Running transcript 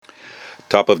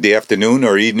Top of the afternoon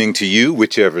or evening to you,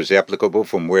 whichever is applicable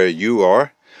from where you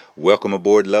are. Welcome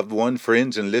aboard, loved one,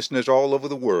 friends, and listeners all over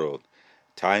the world.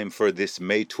 Time for this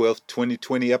May 12th,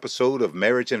 2020 episode of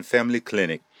Marriage and Family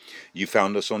Clinic. You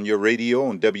found us on your radio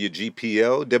on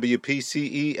WGPL,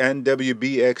 WPCE, and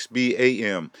WBXB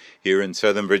AM here in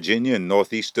Southern Virginia and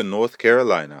northeastern North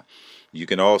Carolina. You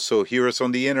can also hear us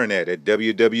on the internet at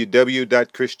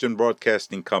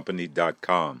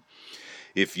www.christianbroadcastingcompany.com.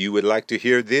 If you would like to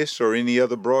hear this or any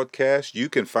other broadcast, you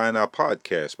can find our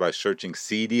podcast by searching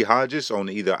C.D. Hodges on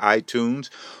either iTunes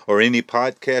or any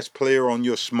podcast player on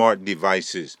your smart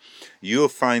devices. You'll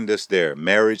find us there,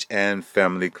 Marriage and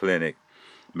Family Clinic.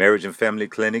 Marriage and Family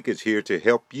Clinic is here to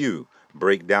help you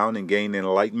break down and gain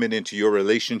enlightenment into your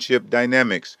relationship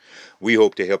dynamics. We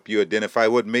hope to help you identify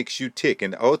what makes you tick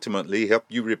and ultimately help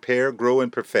you repair, grow, and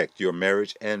perfect your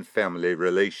marriage and family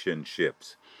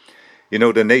relationships. You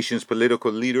know, the nation's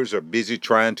political leaders are busy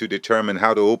trying to determine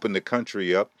how to open the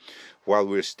country up while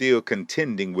we're still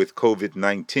contending with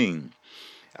COVID-19.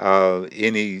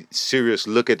 Any serious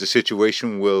look at the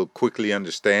situation will quickly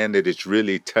understand that it's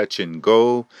really touch and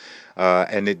go,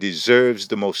 and it deserves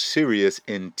the most serious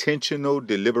intentional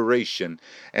deliberation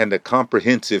and a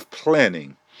comprehensive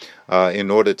planning in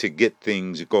order to get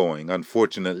things going.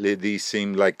 Unfortunately, these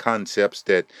seem like concepts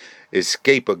that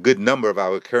escape a good number of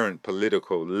our current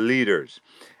political leaders,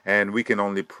 and we can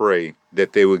only pray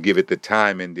that they will give it the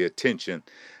time and the attention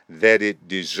that it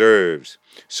deserves.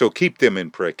 So keep them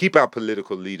in prayer. Keep our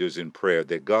political leaders in prayer,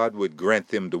 that God would grant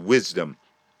them the wisdom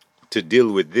to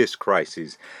deal with this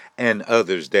crisis and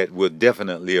others that will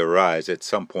definitely arise at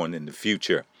some point in the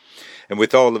future. And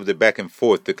with all of the back and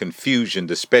forth, the confusion,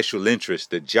 the special interest,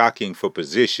 the jockeying for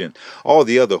position, all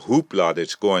the other hoopla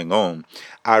that's going on,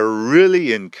 I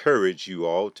really encourage you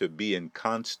all to be in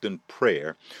constant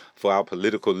prayer for our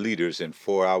political leaders and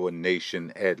for our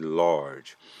nation at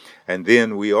large. And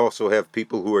then we also have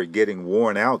people who are getting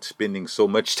worn out spending so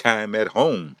much time at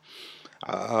home.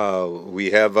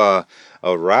 We have a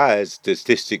rise,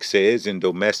 statistics says, in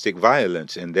domestic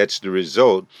violence, and that's the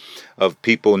result of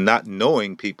people not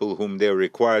knowing people whom they're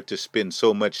required to spend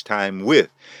so much time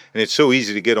with. And it's so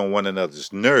easy to get on one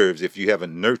another's nerves if you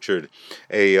haven't nurtured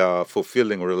a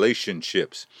fulfilling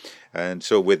relationships. And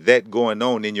so with that going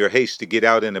on, in your haste to get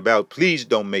out and about, please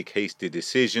don't make hasty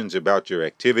decisions about your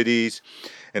activities.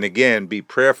 And again, be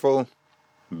prayerful,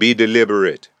 be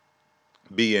deliberate,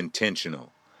 be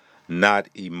intentional, not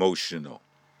emotional.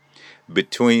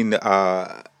 Between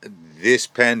this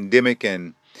pandemic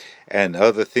and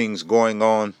other things going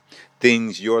on,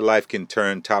 your life can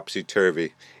turn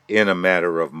topsy-turvy in a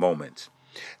matter of moments.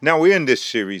 Now, we're in this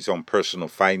series on personal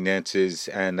finances,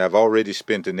 and I've already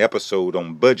spent an episode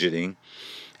on budgeting.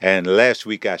 And last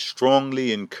week, I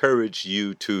strongly encouraged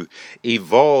you to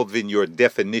evolve in your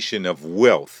definition of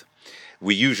wealth.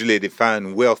 We usually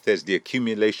define wealth as the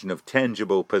accumulation of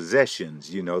tangible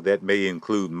possessions. You know, that may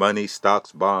include money,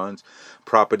 stocks, bonds,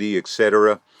 property,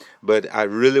 etc. But I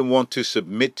really want to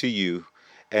submit to you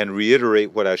and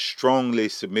reiterate what I strongly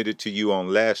submitted to you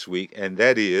on last week, and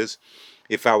that is,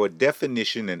 if our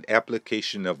definition and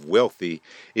application of wealthy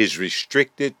is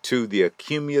restricted to the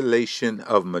accumulation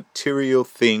of material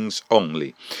things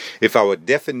only, if our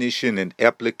definition and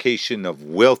application of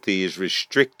wealthy is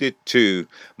restricted to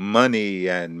money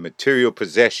and material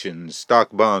possessions, stock,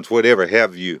 bonds, whatever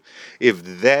have you, if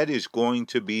that is going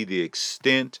to be the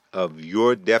extent of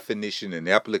your definition and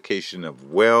application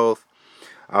of wealth,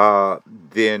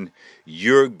 then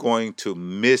you're going to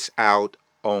miss out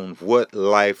on what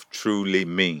life truly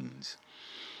means.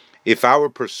 If our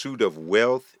pursuit of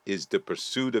wealth is the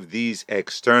pursuit of these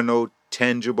external,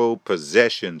 tangible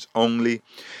possessions only,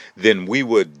 then we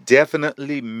would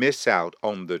definitely miss out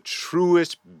on the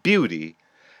truest beauty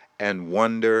and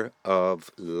wonder of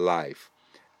life.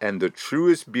 And the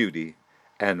truest beauty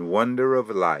and wonder of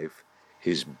life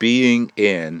is being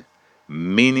in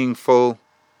meaningful,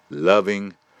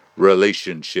 loving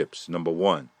relationships, number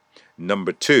one.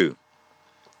 Number two,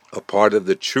 a part of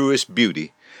the truest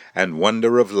beauty and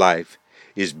wonder of life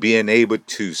is being able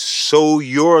to sow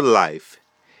your life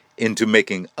into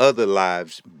making other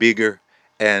lives bigger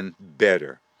and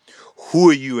better. Who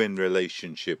are you in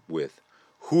relationship with?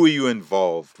 Who are you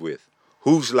involved with?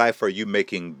 Whose life are you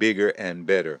making bigger and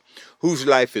better? Whose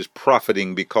life is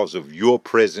profiting because of your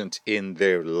presence in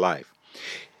their life?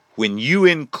 When you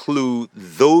include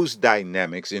those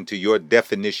dynamics into your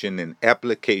definition and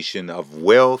application of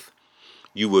wealth,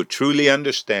 you will truly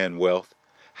understand wealth,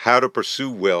 how to pursue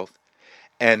wealth,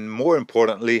 and more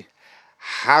importantly,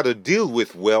 how to deal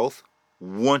with wealth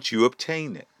once you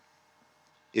obtain it.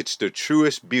 It's the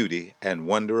truest beauty and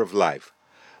wonder of life.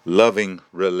 loving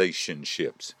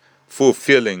relationships,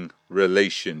 fulfilling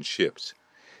relationships.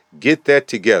 Get that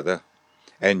together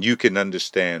and you can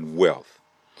understand wealth.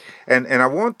 And I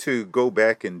want to go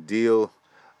back and deal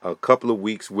a couple of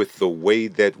weeks with the way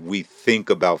that we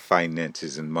think about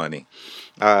finances and money.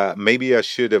 Maybe I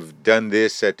should have done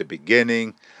this at the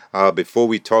beginning before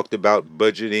we talked about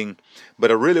budgeting,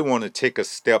 but I really want to take a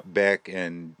step back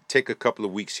and take a couple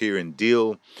of weeks here and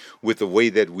deal with the way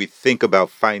that we think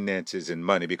about finances and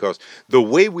money, because the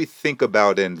way we think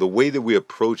about and the way that we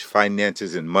approach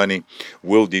finances and money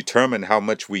will determine how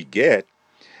much we get,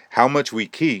 how much we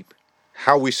keep,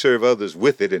 how we serve others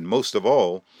with it, and most of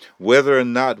all, whether or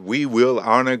not we will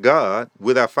honor God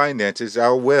with our finances,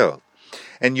 our wealth.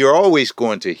 And you're always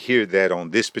going to hear that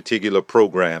on this particular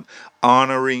program,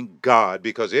 honoring God,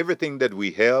 because everything that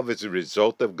we have is a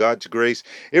result of God's grace.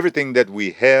 Everything that we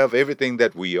have, everything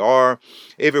that we are,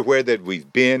 everywhere that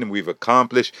we've been and we've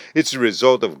accomplished, it's a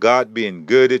result of God being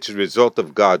good. It's a result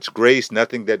of God's grace,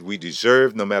 nothing that we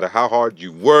deserve, no matter how hard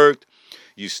you worked.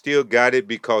 You still got it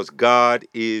because God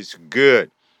is good.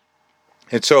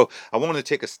 And so I want to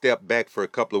take a step back for a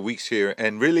couple of weeks here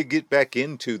and really get back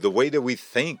into the way that we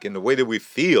think and the way that we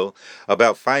feel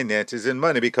about finances and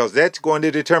money, because that's going to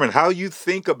determine how you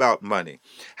think about money,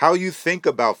 how you think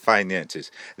about finances.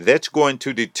 That's going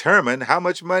to determine how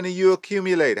much money you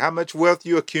accumulate, how much wealth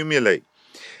you accumulate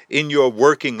in your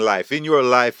working life, in your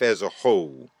life as a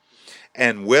whole.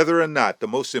 And whether or not, the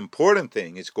most important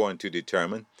thing it's going to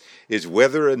determine is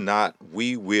whether or not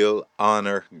we will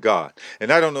honor God.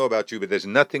 And I don't know about you, but there's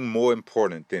nothing more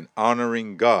important than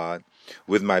honoring God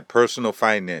with my personal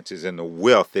finances and the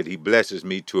wealth that He blesses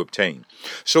me to obtain.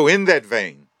 So in that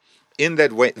vein,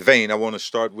 I want to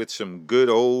start with some good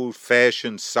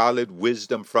old-fashioned solid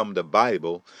wisdom from the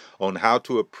Bible on how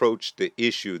to approach the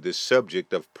issue, the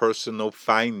subject of personal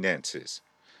finances.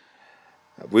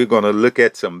 We're going to look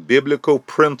at some biblical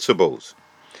principles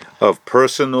of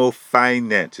personal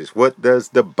finances. What does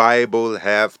the Bible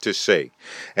have to say?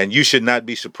 And you should not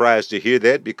be surprised to hear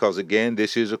that, because again,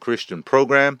 this is a Christian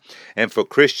program. And for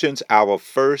Christians, our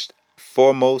first,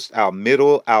 foremost, our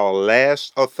middle, our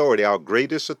last authority, our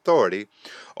greatest authority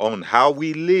on how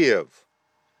we live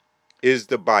is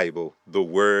the Bible, the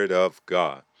Word of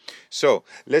God. So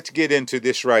let's get into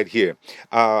this right here.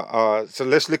 So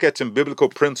let's look at some biblical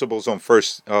principles on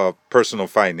personal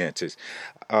finances.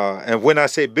 And when I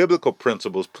say biblical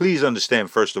principles, please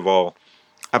understand, first of all,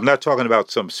 I'm not talking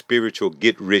about some spiritual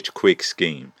get-rich-quick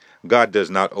scheme. God does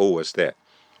not owe us that.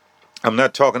 I'm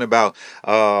not talking about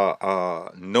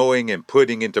knowing and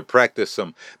putting into practice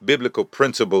some biblical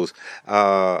principles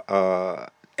and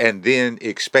then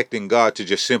expecting God to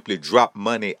just simply drop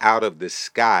money out of the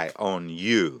sky on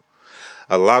you.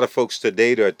 A lot of folks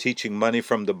today that are teaching money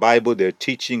from the Bible, they're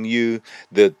teaching you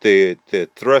that the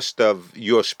thrust of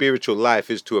your spiritual life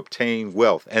is to obtain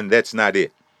wealth, and that's not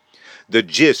it. The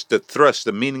gist, the thrust,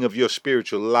 the meaning of your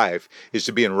spiritual life is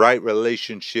to be in right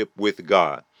relationship with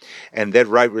God. And that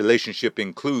right relationship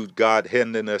includes God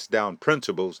handing us down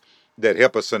principles that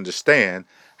help us understand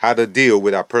how to deal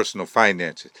with our personal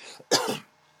finances.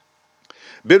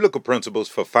 Biblical principles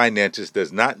for finances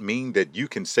does not mean that you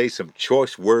can say some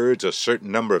choice words a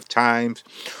certain number of times,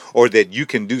 or that you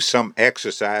can do some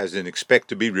exercise and expect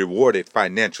to be rewarded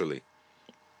financially.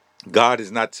 God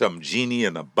is not some genie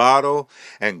in a bottle,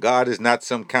 and God is not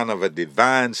some kind of a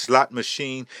divine slot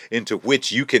machine into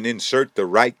which you can insert the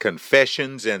right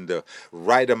confessions and the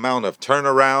right amount of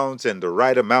turnarounds and the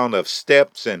right amount of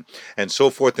steps and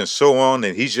so forth and so on,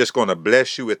 and He's just going to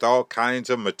bless you with all kinds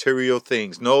of material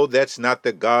things. No, that's not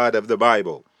the God of the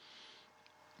Bible.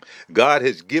 God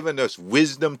has given us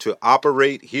wisdom to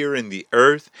operate here in the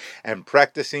earth, and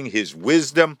practicing His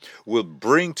wisdom will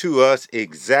bring to us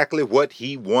exactly what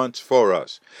He wants for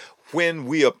us. When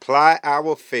we apply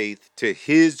our faith to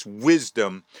His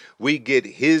wisdom, we get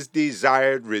His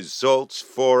desired results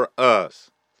for us.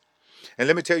 And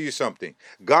let me tell you something.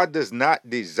 God does not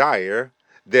desire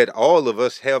that all of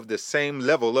us have the same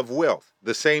level of wealth,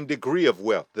 the same degree of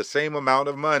wealth, the same amount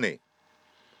of money.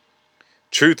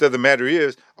 Truth of the matter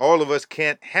is, all of us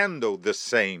can't handle the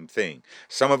same thing.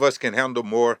 Some of us can handle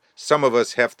more. Some of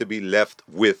us have to be left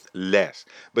with less.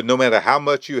 But no matter how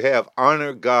much you have,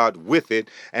 honor God with it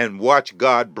and watch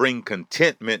God bring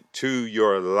contentment to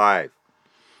your life.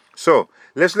 So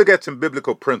let's look at some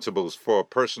biblical principles for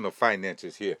personal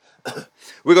finances here.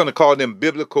 We're going to call them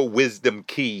biblical wisdom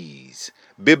keys.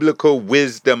 Biblical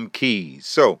wisdom keys.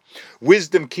 So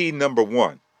wisdom key number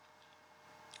 1.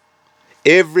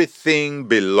 Everything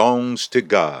belongs to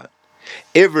God.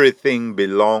 Everything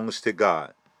belongs to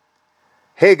God.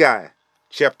 Haggai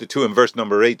chapter 2 and verse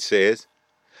number 8 says,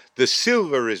 The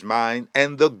silver is mine,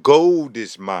 and the gold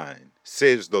is mine,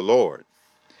 says the Lord.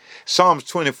 Psalms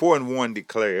 24:1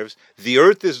 declares, the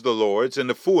earth is the Lord's, and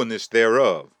the fullness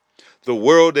thereof, the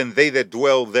world and they that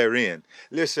dwell therein.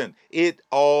 Listen, it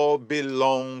all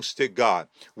belongs to God.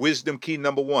 Wisdom key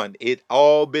number 1, it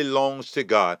all belongs to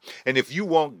God. And if you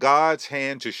want God's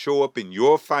hand to show up in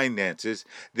your finances,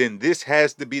 then this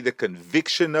has to be the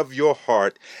conviction of your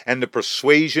heart and the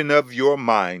persuasion of your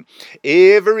mind.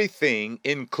 Everything,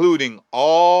 including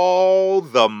all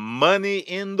the money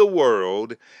in the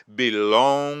world,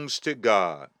 belongs to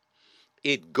God.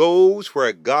 It goes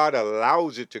where God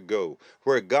allows it to go,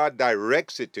 where God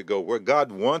directs it to go, where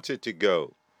God wants it to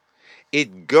go.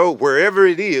 It go wherever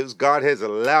it is, God has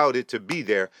allowed it to be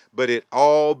there, but it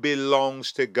all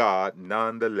belongs to God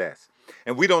nonetheless.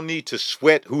 And we don't need to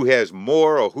sweat who has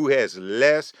more or who has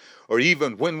less, or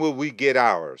even when will we get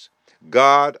ours.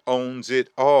 God owns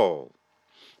it all.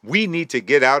 We need to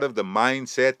get out of the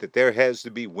mindset that there has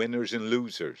to be winners and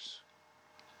losers.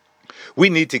 We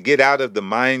need to get out of the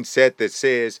mindset that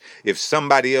says if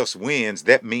somebody else wins,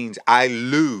 that means I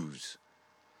lose.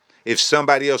 If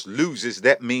somebody else loses,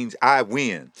 that means I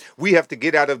win. We have to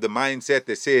get out of the mindset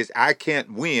that says I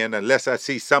can't win unless I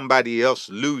see somebody else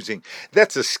losing.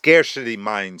 That's a scarcity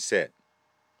mindset.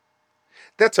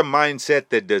 That's a mindset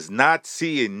that does not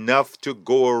see enough to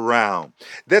go around.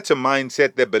 That's a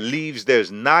mindset that believes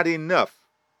there's not enough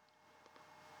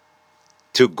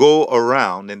to go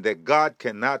around and that God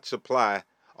cannot supply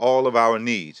all of our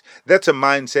needs. That's a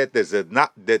mindset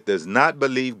that does not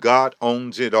believe God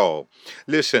owns it all.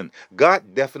 Listen,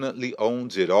 God definitely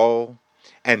owns it all,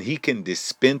 and he can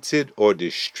dispense it or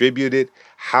distribute it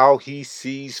how he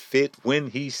sees fit,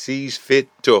 when he sees fit,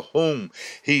 to whom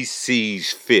he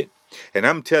sees fit. And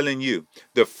I'm telling you,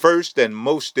 the first and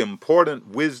most important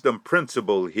wisdom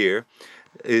principle here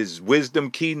is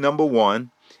wisdom key number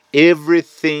 1.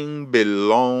 Everything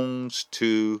belongs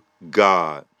to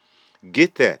God.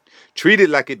 Get that. Treat it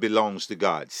like it belongs to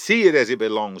God. See it as it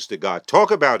belongs to God.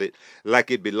 Talk about it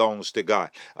like it belongs to God.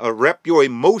 Wrap your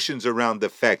emotions around the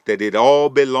fact that it all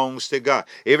belongs to God.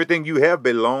 Everything you have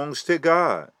belongs to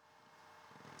God.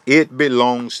 It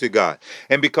belongs to God.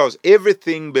 And because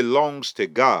everything belongs to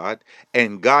God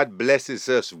and God blesses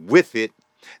us with it,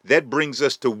 that brings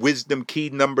us to wisdom key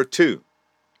number 2.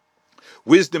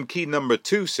 Wisdom key number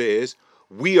 2 says,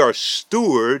 we are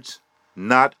stewards,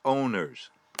 not owners.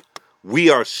 We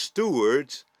are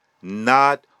stewards,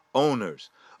 not owners.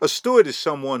 A steward is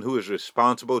someone who is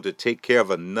responsible to take care of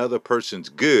another person's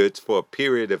goods for a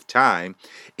period of time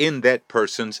in that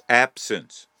person's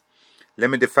absence. Let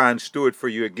me define steward for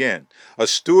you again. A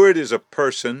steward is a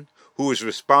person who is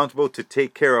responsible to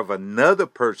take care of another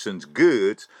person's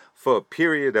goods for a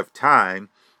period of time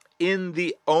in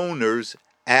the owner's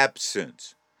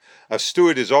absence. A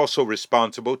steward is also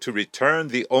responsible to return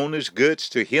the owner's goods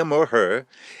to him or her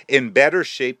in better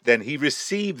shape than he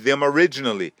received them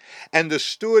originally. And the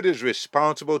steward is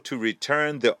responsible to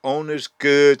return the owner's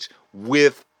goods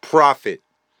with profit.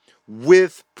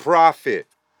 With profit.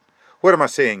 What am I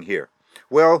saying here?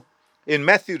 Well, in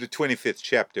Matthew the 25th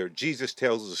chapter, Jesus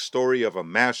tells the story of a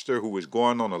master who was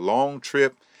going on a long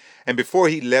trip. And before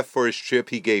he left for his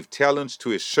trip, he gave talents to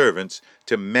his servants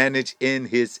to manage in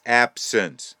his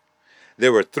absence.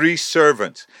 There were 3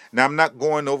 servants. Now, I'm not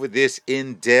going over this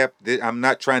in depth. I'm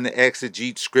not trying to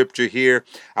exegete scripture here.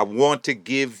 I want to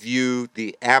give you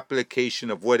the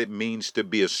application of what it means to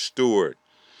be a steward.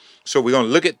 So we're going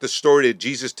to look at the story that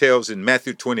Jesus tells in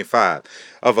Matthew 25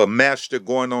 of a master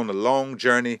going on a long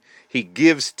journey. He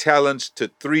gives talents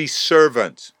to 3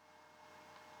 servants,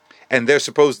 and they're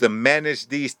supposed to manage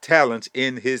these talents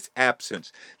in his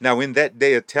absence. Now, in that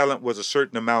day, a talent was a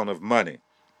certain amount of money.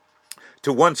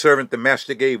 To one servant, the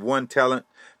master gave 1 talent.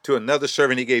 To another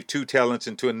servant, he gave 2 talents.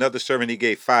 And to another servant, he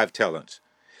gave 5 talents.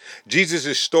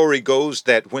 Jesus' story goes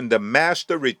that when the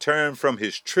master returned from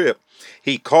his trip,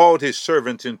 he called his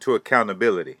servants into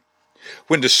accountability.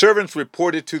 When the servants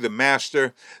reported to the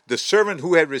master, the servant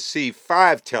who had received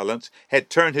 5 talents had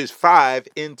turned his 5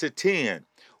 into 10.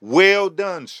 Well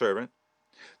done, servant.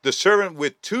 The servant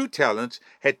with 2 talents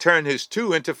had turned his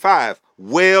 2 into 5.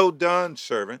 Well done,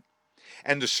 servant.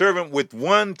 And the servant with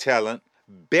 1 talent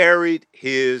buried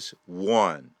his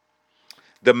 1.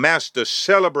 The master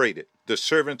celebrated the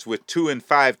servants with 2 and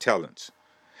 5 talents.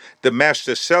 The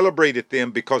master celebrated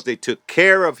them because they took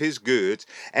care of his goods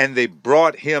and they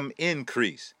brought him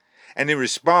increase. And in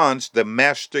response, the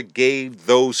master gave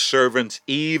those servants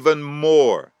even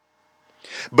more.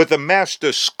 But the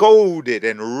master scolded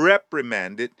and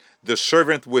reprimanded the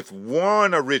servant with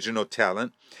 1 original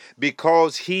talent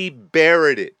because he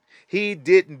buried it. He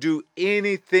didn't do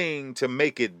anything to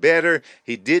make it better.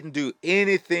 He didn't do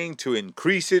anything to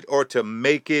increase it or to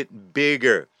make it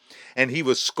bigger. And he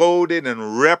was scolded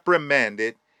and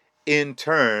reprimanded in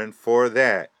turn for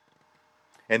that.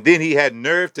 And then he had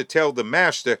nerve to tell the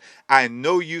master, I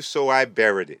know you, so I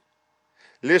buried it.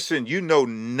 Listen, you know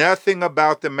nothing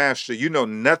about the master. You know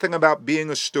nothing about being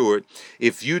a steward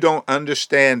if you don't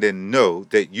understand and know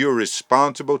that you're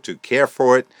responsible to care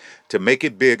for it, to make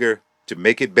it bigger, to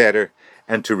make it better,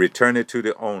 and to return it to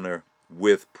the owner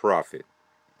with profit.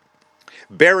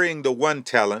 Burying the 1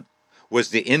 talent was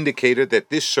the indicator that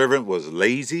this servant was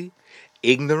lazy,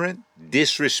 ignorant,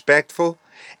 disrespectful,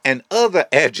 and other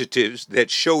adjectives that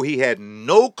show he had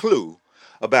no clue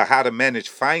about how to manage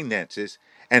finances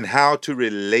and how to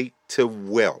relate to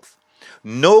wealth.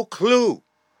 No clue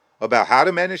about how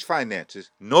to manage finances,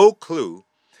 no clue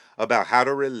about how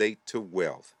to relate to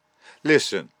wealth.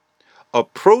 Listen,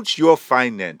 approach your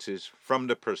finances from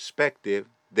the perspective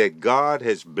that God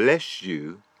has blessed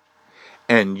you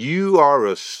and you are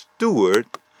a steward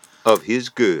of his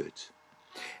goods.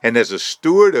 And as a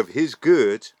steward of his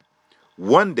goods,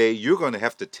 one day you're going to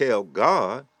have to tell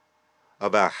God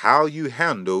about how you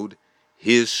handled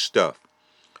his stuff.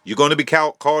 You're going to be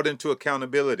called into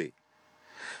accountability.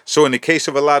 So in the case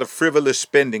of a lot of frivolous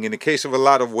spending, in the case of a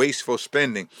lot of wasteful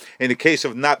spending, in the case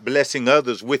of not blessing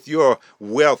others with your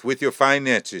wealth, with your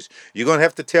finances, you're going to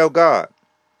have to tell God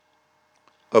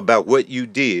about what you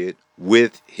did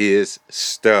with his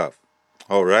stuff.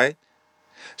 All right?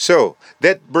 So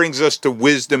that brings us to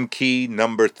wisdom key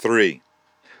number 3.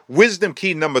 Wisdom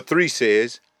key number 3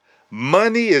 says,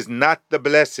 money is not the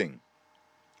blessing.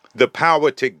 The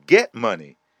power to get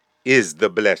money is the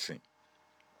blessing.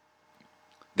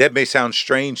 That may sound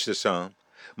strange to some.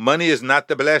 Money is not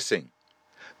the blessing.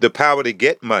 The power to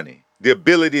get money, the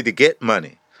ability to get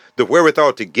money, the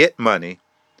wherewithal to get money,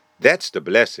 that's the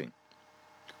blessing.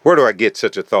 Where do I get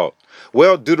such a thought?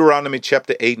 Well, Deuteronomy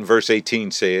chapter 8 and verse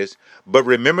 18 says, but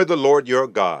remember the Lord your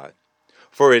God,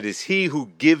 for it is he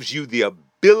who gives you the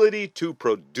ability to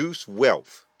produce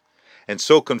wealth, and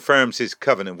so confirms his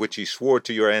covenant which he swore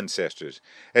to your ancestors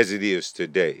as it is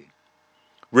today.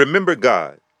 Remember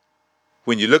God.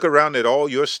 When you look around at all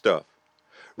your stuff,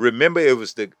 remember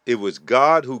it was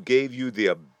God who gave you the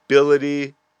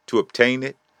ability to obtain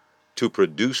it, to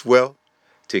produce wealth,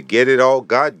 to get it all.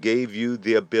 God gave you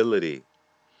the ability.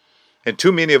 And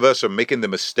too many of us are making the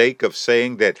mistake of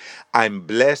saying that I'm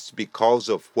blessed because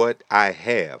of what I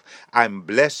have. I'm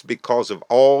blessed because of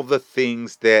all the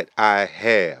things that I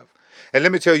have. And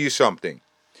let me tell you something.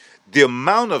 The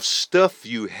amount of stuff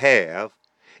you have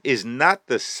is not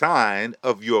the sign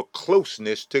of your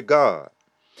closeness to God.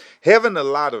 Having a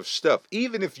lot of stuff,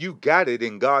 even if you got it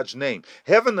in God's name,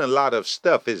 having a lot of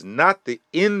stuff is not the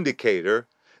indicator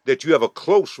that you have a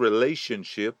close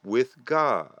relationship with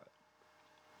God.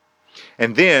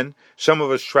 And then some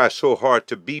of us try so hard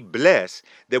to be blessed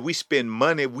that we spend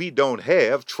money we don't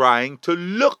have trying to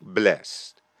look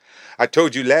blessed. I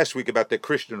told you last week about that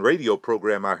Christian radio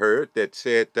program I heard that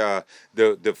said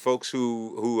the folks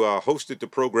who hosted the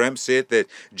program said that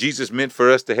Jesus meant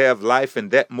for us to have life and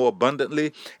that more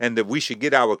abundantly, and that we should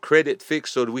get our credit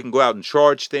fixed so that we can go out and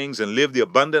charge things and live the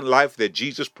abundant life that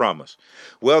Jesus promised.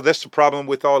 Well, that's the problem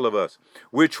with all of us.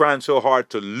 We're trying so hard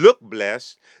to look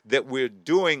blessed that we're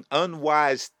doing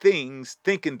unwise things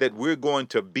thinking that we're going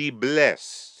to be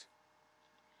blessed.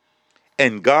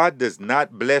 And God does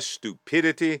not bless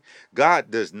stupidity.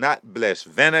 God does not bless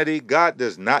vanity. God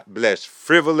does not bless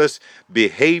frivolous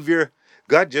behavior.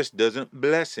 God just doesn't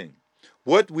bless him.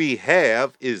 What we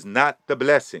have is not the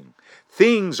blessing.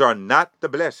 Things are not the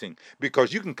blessing,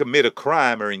 because you can commit a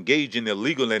crime or engage in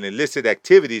illegal and illicit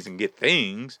activities and get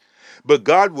things, but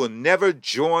God will never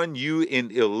join you in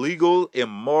illegal,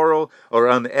 immoral, or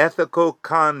unethical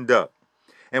conduct.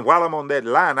 And while I'm on that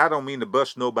line, I don't mean to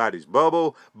bust nobody's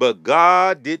bubble, but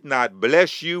God did not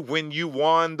bless you when you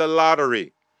won the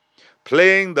lottery.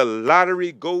 Playing the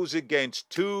lottery goes against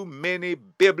too many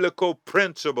biblical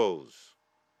principles.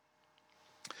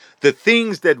 The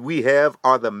things that we have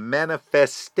are the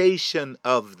manifestation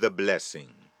of the blessing.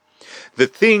 The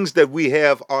things that we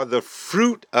have are the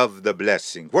fruit of the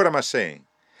blessing. What am I saying?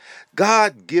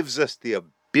 God gives us the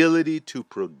ability to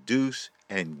produce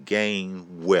and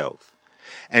gain wealth.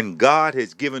 And God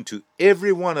has given to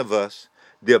every one of us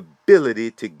the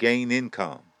ability to gain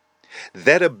income.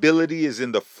 That ability is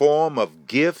in the form of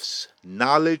gifts,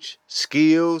 knowledge,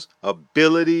 skills,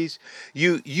 abilities.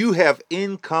 You have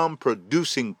income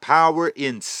producing power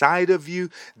inside of you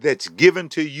that's given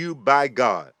to you by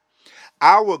God.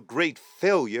 Our great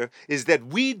failure is that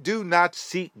we do not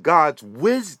seek God's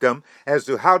wisdom as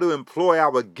to how to employ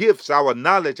our gifts, our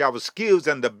knowledge, our skills,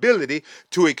 and ability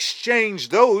to exchange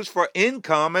those for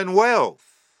income and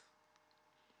wealth.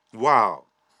 Wow.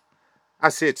 I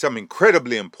said something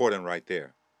incredibly important right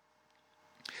there.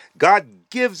 God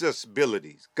gives us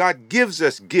abilities. God gives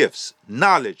us gifts,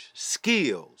 knowledge,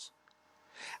 skills.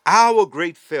 Our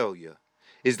great failure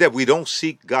is that we don't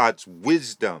seek God's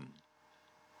wisdom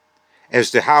as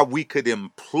to how we could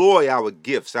employ our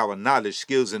gifts, our knowledge,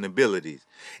 skills, and abilities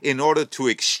in order to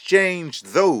exchange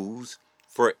those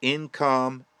for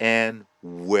income and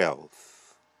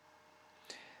wealth.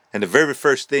 And the very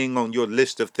first thing on your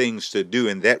list of things to do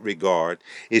in that regard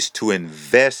is to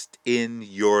invest in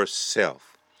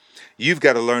yourself. You've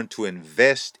got to learn to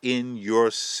invest in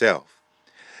yourself.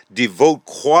 Devote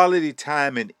quality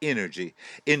time and energy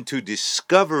into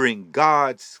discovering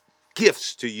God's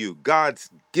gifts to you, God's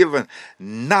given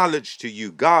knowledge to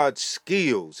you, God's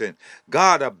skills and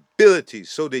God's abilities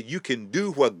so that you can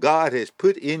do what God has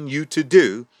put in you to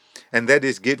do, and that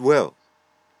is get wealth.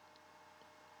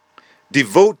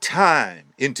 Devote time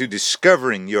into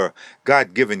discovering your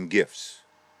God-given gifts.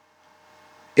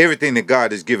 Everything that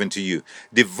God has given to you.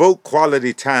 Devote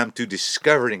quality time to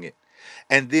discovering it.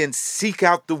 And then seek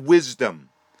out the wisdom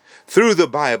through the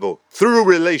Bible, through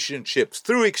relationships,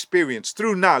 through experience,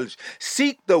 through knowledge.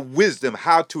 Seek the wisdom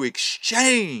how to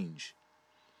exchange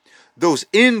those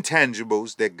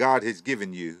intangibles that God has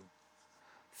given you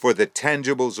for the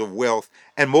tangibles of wealth.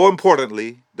 And more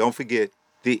importantly, don't forget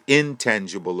the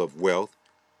intangible of wealth,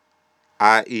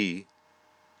 i.e.,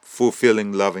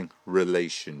 fulfilling, loving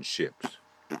relationships.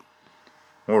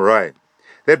 All right.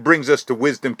 That brings us to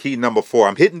wisdom key number 4.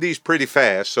 I'm hitting these pretty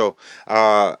fast, so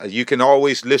you can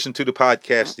always listen to the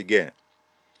podcast again.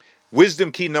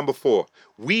 Wisdom key number 4.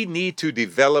 We need to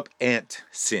develop ant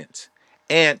sense.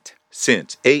 Ant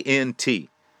sense. A-N-T.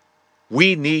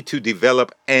 We need to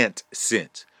develop ant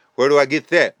sense. Where do I get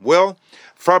that? Well,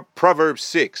 Proverbs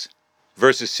 6,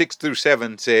 verses 6 through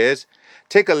 7 says,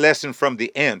 "Take a lesson from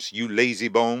the ants, you lazy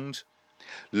bones.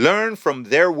 Learn from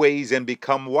their ways and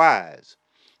become wise.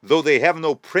 Though they have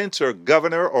no prince or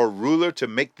governor or ruler to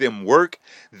make them work,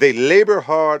 they labor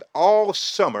hard all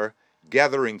summer,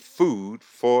 gathering food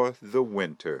for the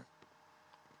winter."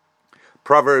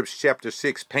 Proverbs chapter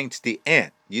 6 paints the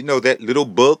ant. You know, that little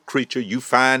bug creature you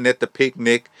find at the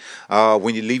picnic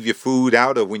when you leave your food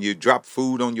out, or when you drop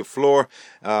food on your floor.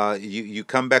 You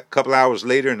come back a couple hours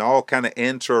later and all kind of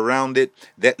ants are around it.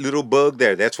 That little bug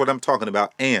there, that's what I'm talking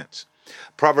about, ants.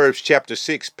 Proverbs chapter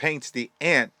 6 paints the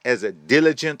ant as a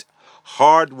diligent,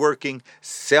 hardworking,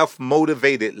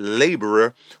 self-motivated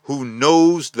laborer who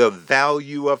knows the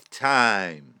value of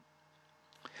time.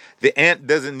 The ant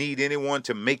doesn't need anyone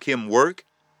to make him work.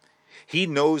 He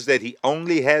knows that he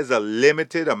only has a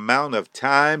limited amount of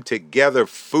time to gather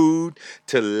food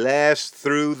to last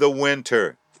through the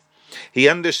winter. He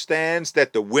understands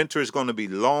that the winter is going to be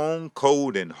long,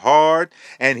 cold, and hard,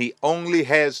 and he only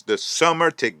has the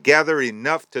summer to gather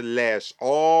enough to last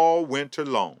all winter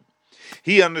long.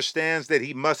 He understands that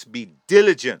he must be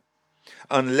diligent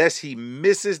unless he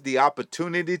misses the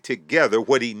opportunity to gather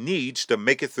what he needs to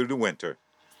make it through the winter.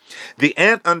 The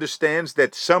ant understands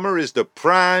that summer is the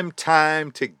prime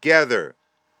time to gather.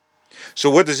 So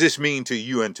what does this mean to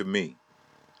you and to me?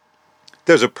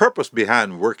 There's a purpose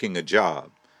behind working a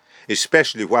job,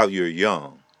 especially while you're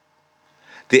young.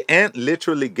 The ant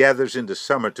literally gathers in the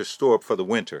summer to store up for the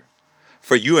winter.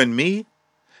 For you and me,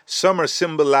 summer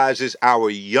symbolizes our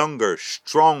younger,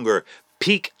 stronger,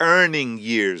 peak earning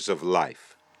years of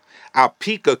life. Our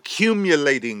peak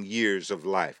accumulating years of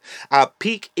life. Our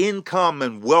peak income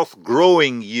and wealth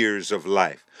growing years of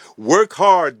life. Work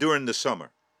hard during the summer.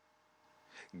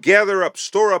 Gather up,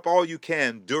 store up all you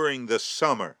can during the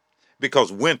summer,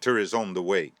 because winter is on the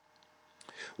way.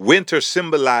 Winter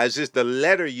symbolizes the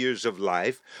latter years of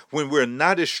life when we're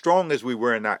not as strong as we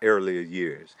were in our earlier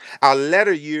years. Our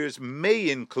latter years may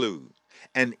include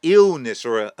an illness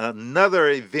or another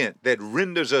event that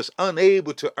renders us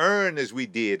unable to earn as we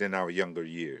did in our younger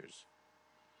years.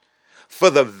 For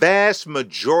the vast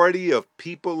majority of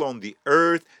people on the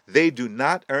earth, they do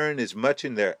not earn as much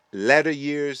in their latter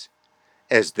years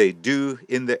as they do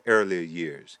in the earlier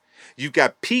years. You've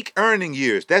got peak earning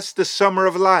years. That's the summer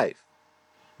of life.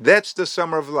 That's the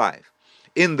summer of life.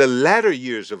 In the latter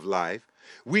years of life,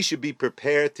 we should be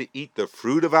prepared to eat the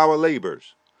fruit of our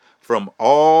labors from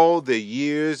all the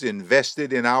years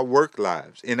invested in our work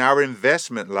lives, in our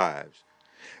investment lives.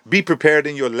 Be prepared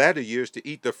in your latter years to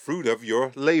eat the fruit of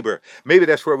your labor. Maybe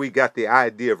that's where we got the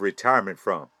idea of retirement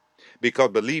from.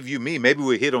 Because believe you me, maybe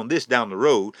we'll hit on this down the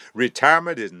road.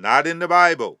 Retirement is not in the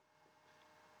Bible.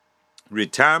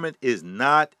 Retirement is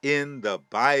not in the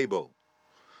Bible.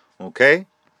 Okay?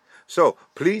 So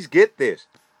please get this.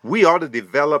 We ought to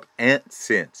develop ant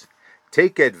sense.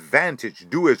 Take advantage,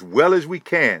 do as well as we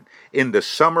can in the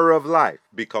summer of life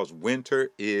because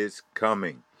winter is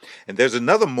coming. And there's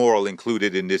another moral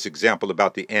included in this example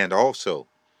about the ant also.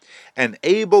 An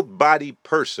able-bodied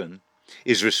person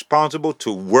is responsible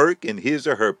to work in his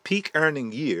or her peak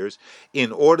earning years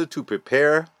in order to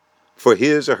prepare for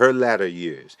his or her latter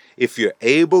years. If you're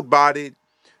able-bodied,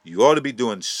 you ought to be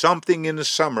doing something in the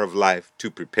summer of life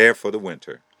to prepare for the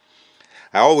winter.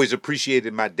 I always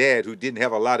appreciated my dad, who didn't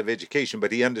have a lot of education,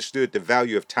 but he understood the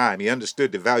value of time. He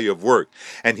understood the value of work.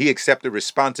 And he accepted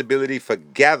responsibility for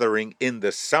gathering in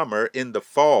the summer, in the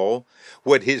fall,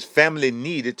 what his family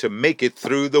needed to make it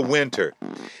through the winter.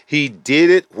 He did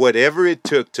it whatever it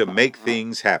took to make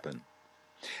things happen.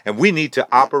 And we need to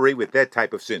operate with that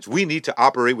type of sense. We need to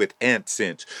operate with ant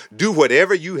sense. Do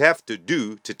whatever you have to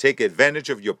do to take advantage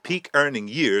of your peak earning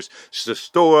years to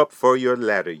store up for your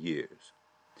latter years.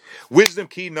 Wisdom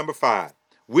key number 5.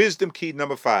 Wisdom key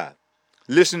number 5.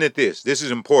 Listen at this. This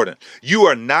is important. You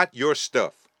are not your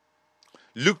stuff.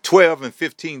 Luke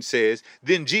 12:15 says,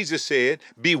 Then Jesus said,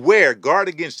 Beware, guard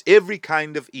against every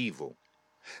kind of evil.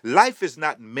 Life is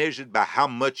not measured by how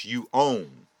much you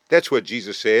own. That's what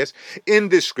Jesus says. In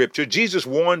this scripture, Jesus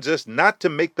warns us not to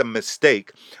make the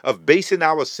mistake of basing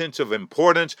our sense of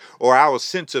importance or our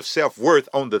sense of self-worth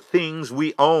on the things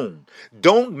we own.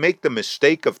 Don't make the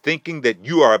mistake of thinking that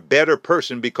you are a better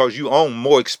person because you own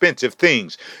more expensive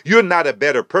things. You're not a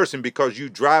better person because you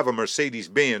drive a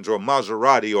Mercedes-Benz or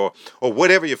Maserati or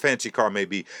whatever your fancy car may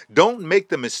be. Don't make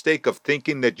the mistake of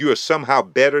thinking that you are somehow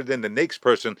better than the next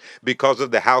person because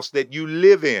of the house that you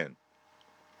live in.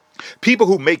 People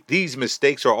who make these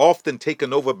mistakes are often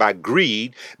taken over by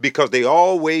greed because they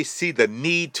always see the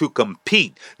need to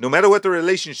compete. No matter what the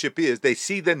relationship is, they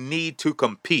see the need to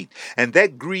compete. And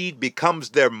that greed becomes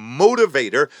their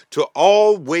motivator to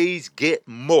always get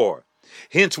more.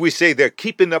 Hence, we say they're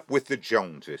keeping up with the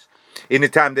Joneses.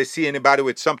 Anytime they see anybody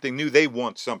with something new, they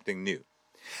want something new.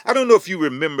 I don't know if you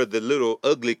remember the little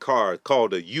ugly car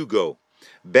called a Yugo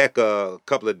back a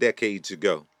couple of decades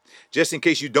ago. Just in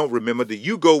case you don't remember, the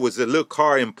Yugo was a little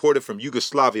car imported from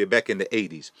Yugoslavia back in the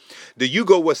 80s. The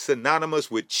Yugo was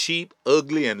synonymous with cheap,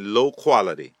 ugly, and low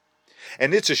quality.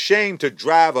 And it's a shame to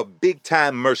drive a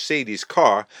big-time Mercedes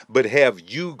car, but have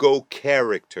Yugo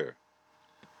character.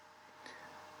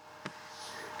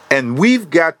 And we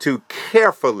have to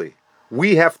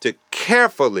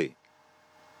carefully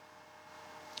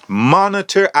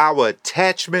monitor our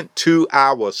attachment to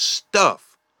our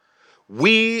stuff.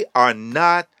 We are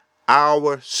not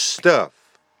our stuff.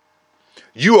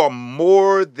 You are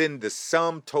more than the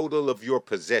sum total of your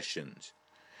possessions.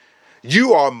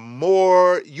 You are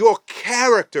more, your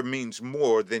character means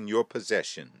more than your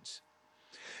possessions.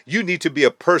 You need to be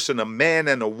a person, a man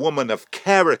and a woman of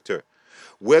character,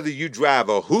 whether you drive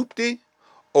a hoopty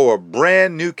or a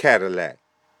brand new Cadillac.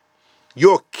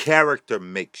 Your character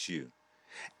makes you.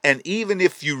 And even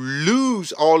if you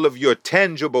lose all of your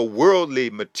tangible, worldly,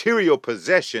 material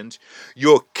possessions,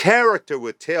 your character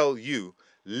will tell you,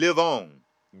 live on,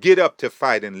 get up to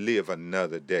fight and live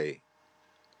another day.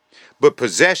 But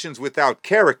possessions without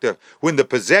character, when the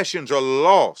possessions are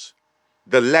lost,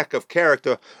 the lack of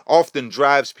character often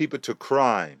drives people to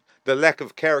crime. The lack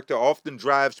of character often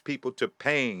drives people to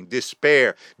pain,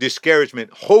 despair,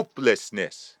 discouragement,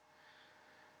 hopelessness,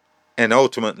 and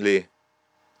ultimately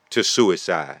to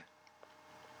suicide.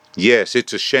 Yes,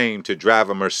 it's a shame to drive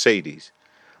a Mercedes,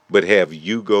 but have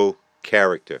Yugo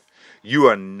character. You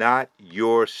are not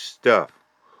your stuff.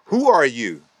 Who are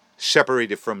you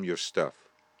separated from your stuff?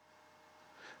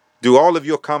 Do all of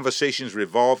your conversations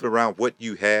revolve around what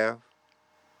you have?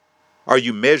 Are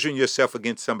you measuring yourself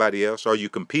against somebody else? Are you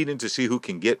competing to see who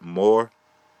can get more?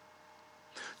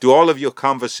 Do all of your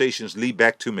conversations lead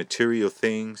back to material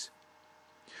things?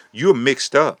 You're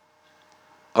mixed up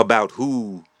about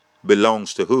who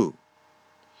belongs to who.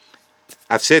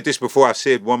 I've said this before, I'll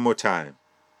say it one more time.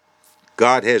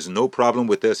 God has no problem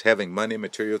with us having money and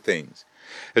material things.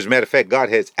 As a matter of fact, God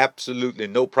has absolutely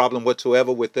no problem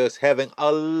whatsoever with us having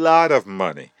a lot of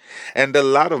money and a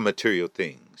lot of material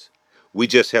things. We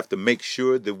just have to make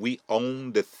sure that we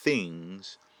own the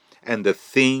things and the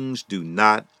things do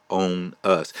not own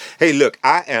us. Hey, look,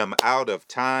 I am out of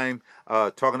time.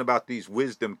 talking about these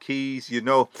wisdom keys. You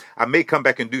know, I may come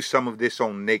back and do some of this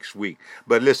on next week.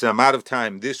 But listen, I'm out of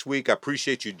time this week. I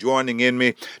appreciate you joining in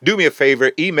me. Do me a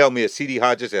favor, email me at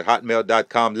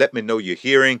cdhodges@hotmail.com. Let me know you're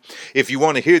hearing. If you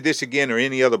want to hear this again or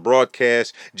any other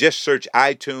broadcast, just search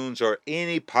iTunes or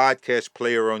any podcast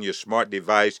player on your smart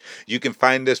device. You can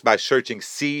find us by searching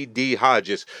CD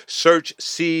Hodges. Search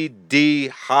CD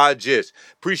Hodges.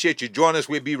 Appreciate you joining us.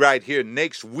 We'll be right here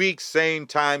next week, same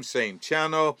time, same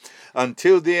channel.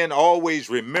 Until then, always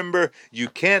remember, you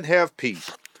can't have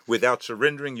peace without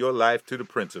surrendering your life to the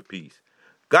Prince of Peace.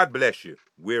 God bless you.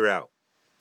 We're out.